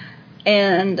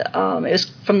 and it was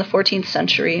from the 14th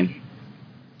century,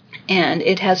 and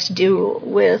it has to do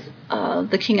with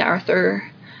the King Arthur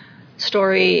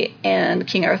story and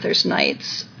King Arthur's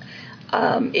knights.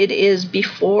 It is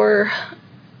before,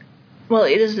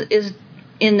 it is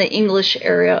in the English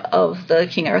era of the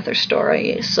King Arthur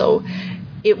story, so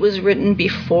it was written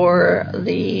before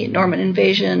the Norman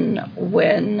invasion,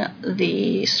 when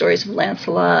the stories of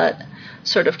Lancelot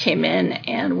sort of came in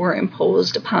and were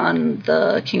imposed upon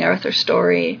the King Arthur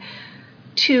story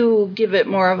to give it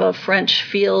more of a French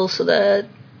feel, so that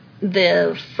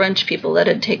the French people that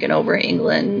had taken over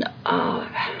England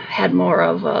had more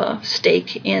of a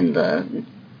stake in the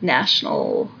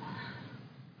national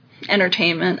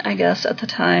entertainment, I guess, at the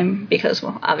time, because,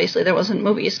 well, obviously there wasn't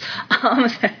movies. You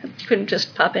couldn't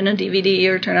just pop in a DVD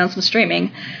or turn on some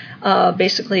streaming.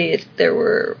 Basically, there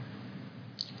were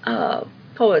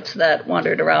poets that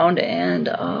wandered around and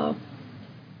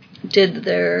did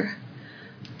their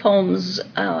poems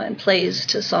and plays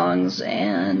to songs,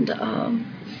 and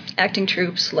acting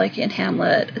troupes like in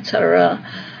Hamlet, etc.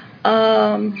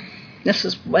 This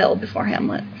is well before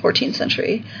Hamlet, 14th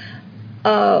century.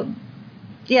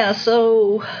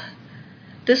 So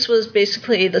this was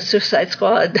basically the Suicide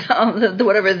Squad,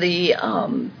 whatever the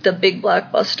big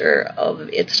blockbuster of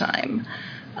its time.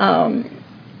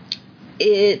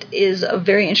 It is a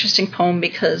very interesting poem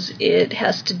because it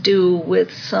has to do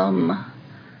with some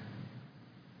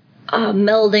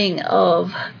melding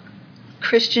of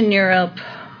Christian Europe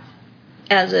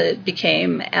as it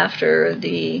became after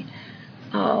the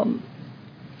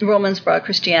Romans brought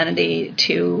Christianity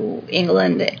to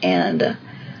England, and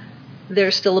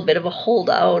there's still a bit of a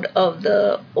holdout of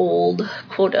the old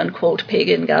quote-unquote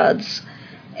pagan gods,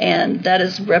 and that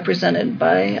is represented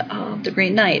by the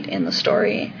Green Knight in the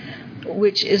story,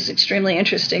 which is extremely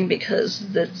interesting because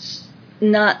that's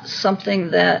not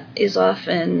something that is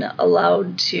often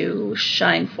allowed to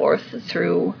shine forth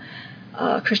through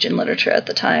Christian literature at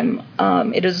the time.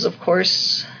 It is, of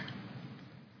course,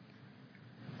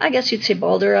 I guess you'd say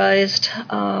balderized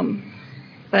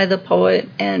by the poet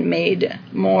and made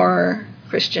more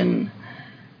Christian.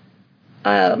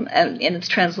 And in its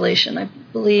translation, I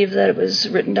believe that it was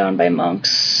written down by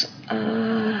monks.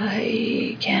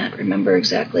 I can't remember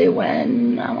exactly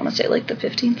when. I want to say like the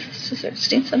 15th,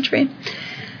 16th century.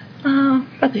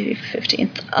 Probably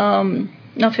 15th.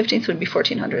 No, 15th would be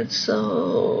 1400s.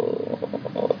 So,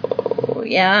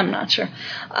 yeah, I'm not sure.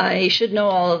 I should know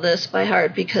all of this by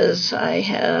heart because I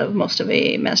have most of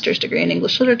a master's degree in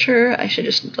English literature. I should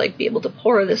just be able to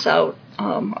pour this out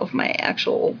of my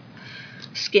actual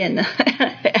skin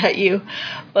at you,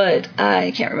 but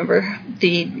I can't remember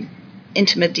the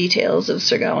intimate details of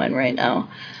Sir Gawain right now.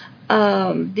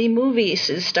 The movie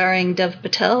is starring Dev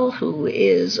Patel, who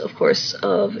is, of course,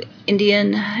 of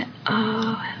Indian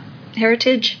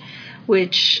heritage,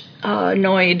 which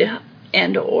annoyed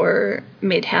and or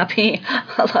made happy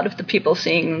a lot of the people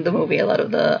seeing the movie. A lot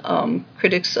of the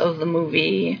critics of the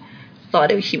movie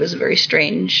thought he was a very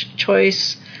strange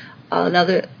choice. And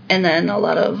then a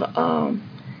lot of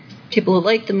people who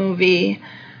liked the movie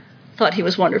thought he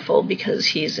was wonderful because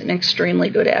he's an extremely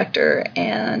good actor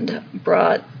and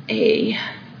brought a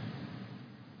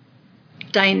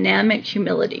dynamic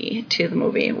humility to the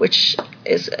movie, which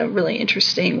is a really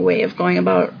interesting way of going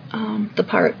about the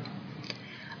part.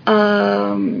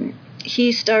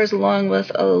 He stars along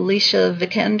with Alicia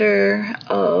Vikander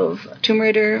of Tomb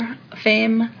Raider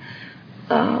fame,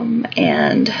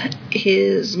 and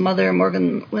his mother,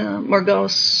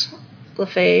 Morgause Le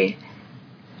Fay.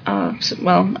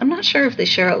 Well, I'm not sure if they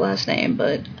share a last name,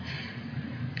 but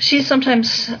she's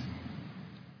sometimes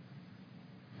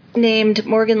named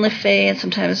Morgan Le Fay and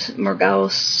sometimes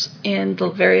Morgause in the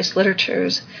various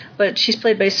literatures. But she's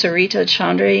played by Sarita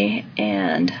Chandri,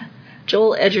 and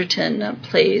Joel Edgerton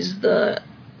plays the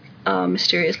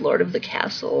mysterious lord of the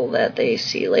castle that they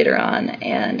see later on,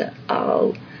 and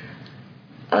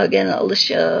again,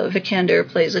 Alicia Vikander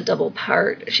plays a double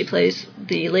part. She plays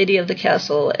the lady of the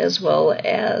castle as well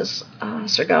as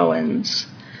Sir Gawain's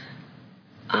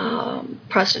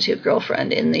prostitute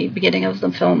girlfriend in the beginning of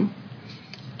the film.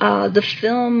 The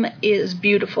film is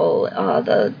beautiful.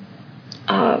 The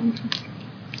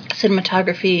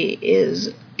cinematography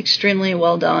is extremely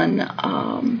well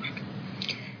done.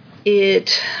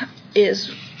 It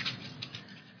is...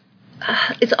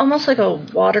 it's almost like a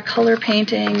watercolor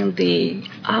painting. The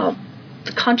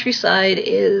countryside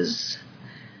is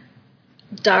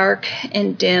dark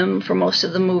and dim for most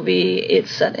of the movie.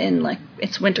 It's set in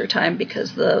it's wintertime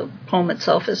because the poem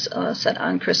itself is set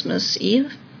on Christmas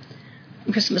Eve,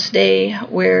 Christmas Day,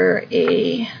 where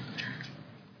a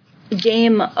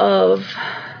game of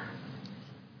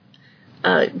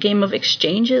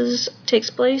exchanges takes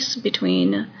place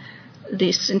between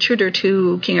this intruder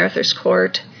to King Arthur's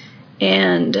court.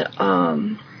 And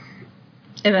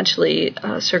eventually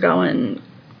Sir Gawain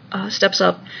steps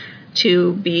up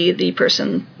to be the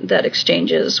person that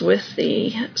exchanges with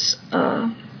the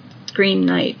Green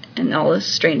Knight and all his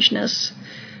strangeness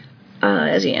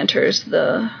as he enters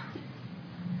the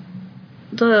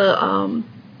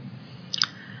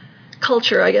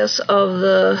culture, I guess, of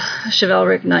the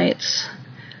chivalric knights.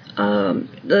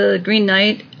 The Green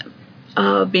Knight,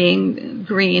 being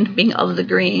green, being of the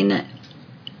green,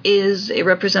 is a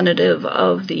representative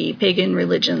of the pagan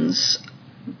religions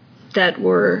that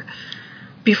were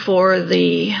before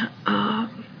the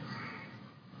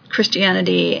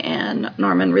Christianity and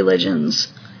Norman religions.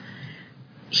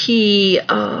 He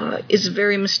is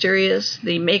very mysterious.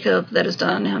 The makeup that is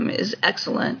done on him is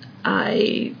excellent.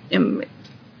 I am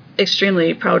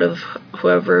extremely proud of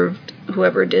whoever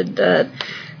did that,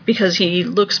 because he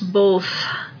looks both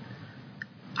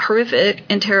horrific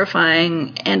and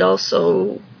terrifying and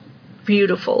also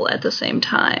beautiful at the same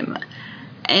time.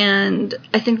 And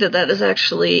I think that is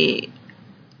actually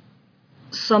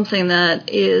something that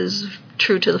is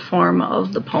true to the form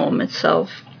of the poem itself.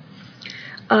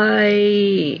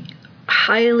 I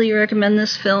highly recommend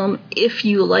this film if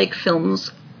you like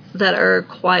films that are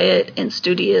quiet and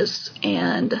studious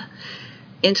and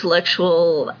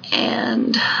intellectual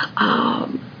and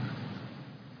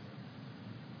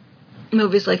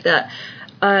movies like that.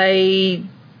 I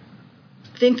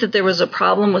think that there was a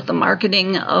problem with the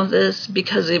marketing of this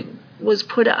because it was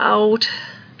put out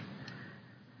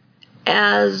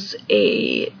as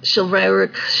a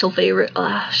chivalric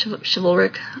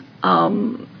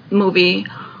movie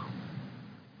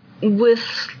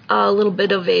with a little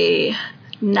bit of a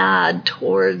nod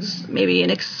towards maybe an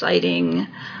exciting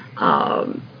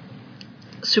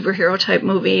superhero type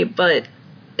movie, but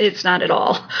it's not at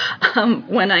all.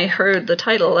 When I heard the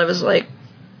title, I was like,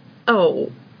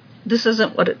 oh, this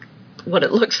isn't what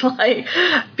it looks like,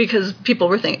 because people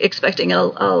were expecting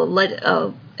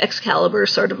a Excalibur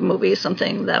sort of movie,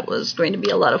 something that was going to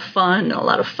be a lot of fun, a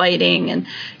lot of fighting, and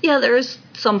yeah, there is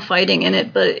some fighting in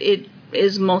it, but it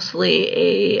is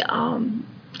mostly a kind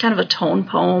of a tone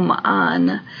poem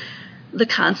on the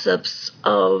concepts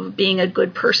of being a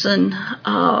good person,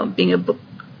 being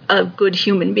a good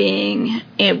human being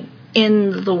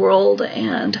in the world,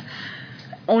 and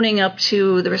owning up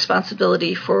to the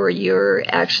responsibility for your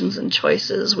actions and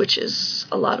choices, which is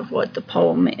a lot of what the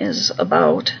poem is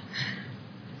about.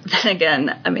 Then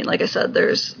again, I mean, like I said,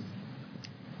 there's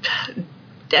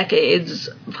decades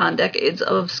upon decades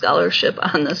of scholarship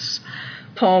on this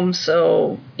poem,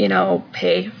 so,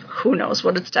 hey, who knows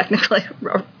what it's technically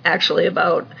actually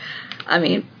about. I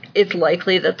mean, it's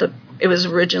likely that it was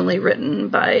originally written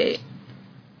by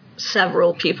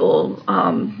several people.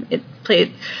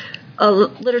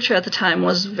 Literature at the time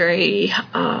was very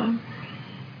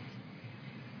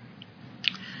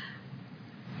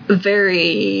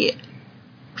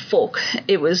folk.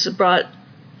 It was brought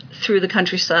through the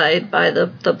countryside by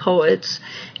the poets,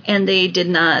 and they did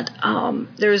not,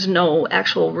 there was no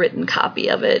actual written copy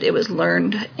of it. It was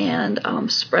learned and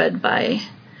spread by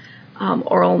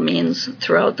oral means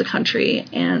throughout the country,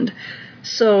 and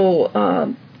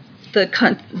so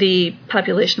the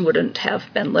population wouldn't have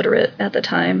been literate at the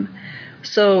time.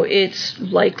 So it's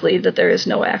likely that there is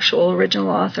no actual original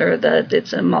author, that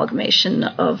it's an amalgamation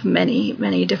of many,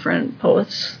 many different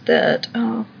poets that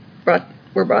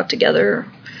were brought together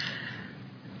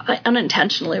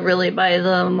unintentionally, really, by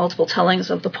the multiple tellings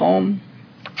of the poem.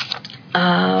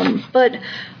 But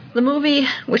the movie,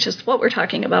 which is what we're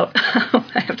talking about,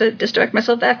 I have to disdirect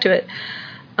myself back to it.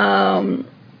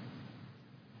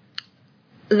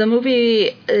 The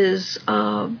movie is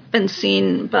been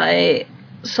seen by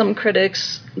some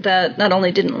critics that not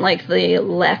only didn't like the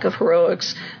lack of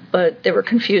heroics, but they were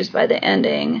confused by the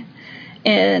ending,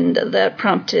 and that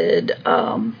prompted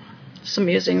some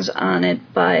musings on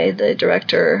it by the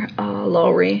director,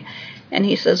 Lowry, and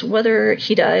he says whether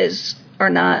he dies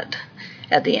or not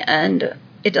at the end,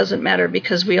 it doesn't matter,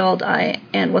 because we all die,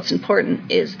 and what's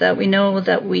important is that we know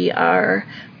that we are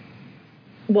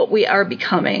what we are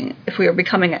becoming, if we are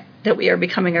becoming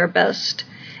our best,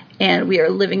 and we are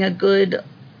living a good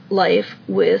life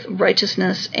with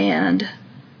righteousness and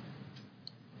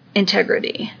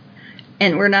integrity.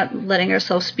 And we're not letting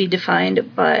ourselves be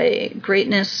defined by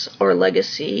greatness or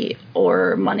legacy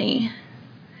or money,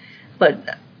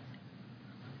 but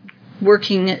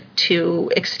working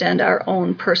to extend our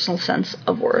own personal sense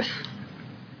of worth.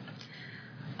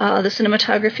 The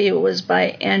cinematography was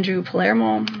by Andrew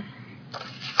Palermo.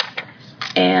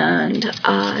 And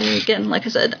again, like I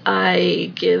said,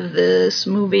 I give this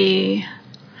movie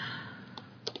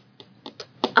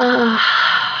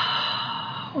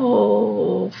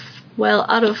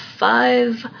out of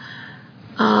 5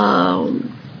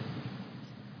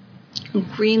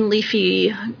 green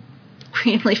leafy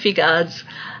Green Leafy Gods,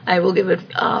 I will give it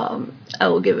 4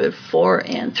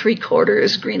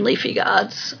 3/4 Green Leafy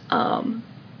Gods.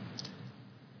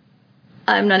 I'm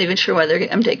not even sure why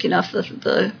I'm taking off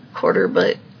the quarter,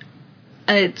 but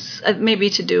it's maybe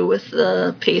to do with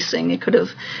the pacing. It could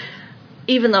have,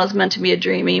 even though it's meant to be a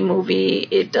dreamy movie,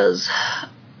 it is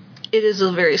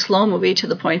a very slow movie to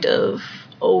the point of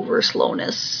over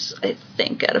slowness, I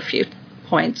think, at a few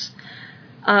points.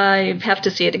 I have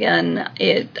to see it again.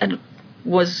 I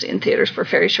was in theaters for a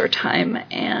very short time,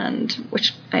 and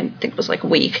which I think was like a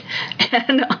week,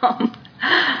 and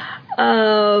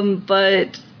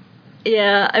but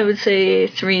yeah, I would say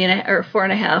 3.5 or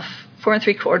 4.5, 4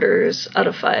 3/4 out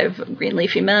of 5 Green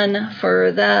Leafy Men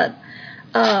for that.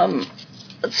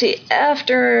 Let's see,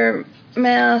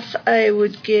 Aftermath, I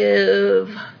would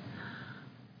give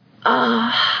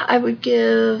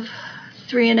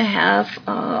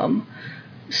 3.5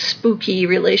 spooky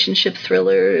relationship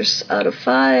thrillers out of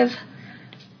 5.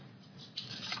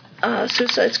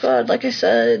 Suicide Squad, like I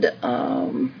said,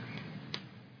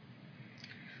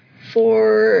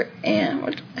 4 and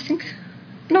what I think.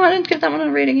 No, I didn't give that one a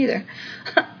rating either.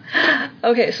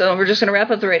 Okay, so we're just gonna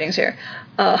wrap up the ratings here.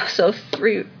 So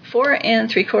 4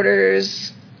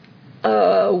 3/4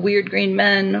 Weird Green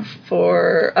Men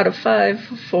out of 5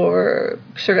 for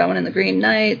Sir Gawain and the Green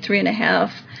Knight.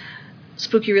 3.5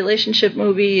 spooky relationship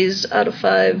movies out of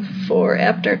 5 for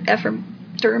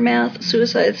Aftermath,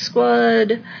 Suicide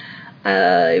Squad.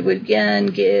 I would again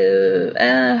give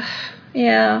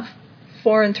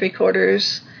 4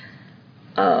 3/4.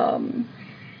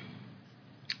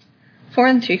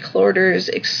 4 3/4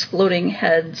 Exploding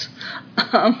Heads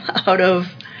out of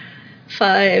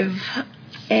 5.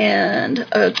 And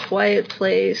A Quiet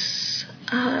Place,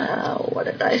 what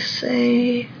did I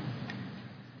say?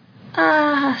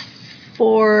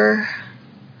 4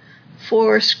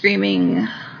 screaming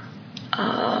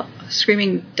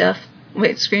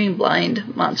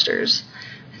blind monsters,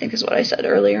 I think is what I said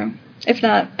earlier. If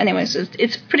not, anyways,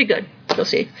 it's pretty good. You'll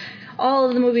see. All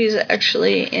of the movies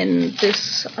actually in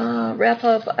this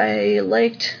wrap-up I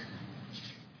liked,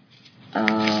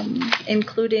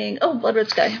 including, Blood Red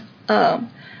Sky.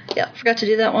 Forgot to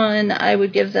do that one. I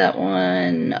would give that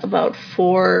one about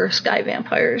 4 Sky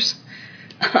Vampires.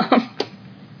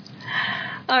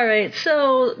 All right,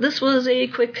 so this was a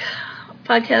quick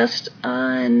podcast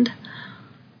on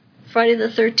Friday the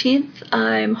 13th.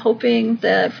 I'm hoping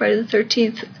that Friday the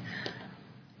 13th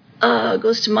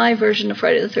goes to my version of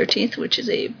Friday the 13th, which is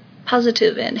a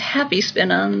positive and happy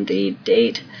spin on the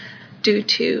date due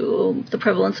to the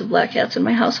prevalence of black cats in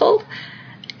my household.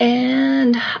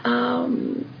 And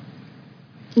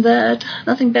that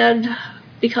nothing bad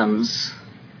comes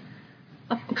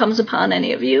upon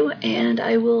any of you, and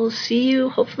I will see you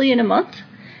hopefully in a month.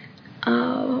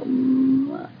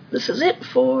 This is it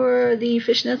for the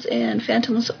Fishnets and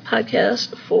Phantoms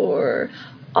podcast for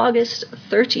August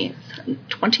 13th,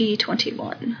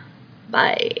 2021.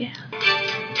 Bye.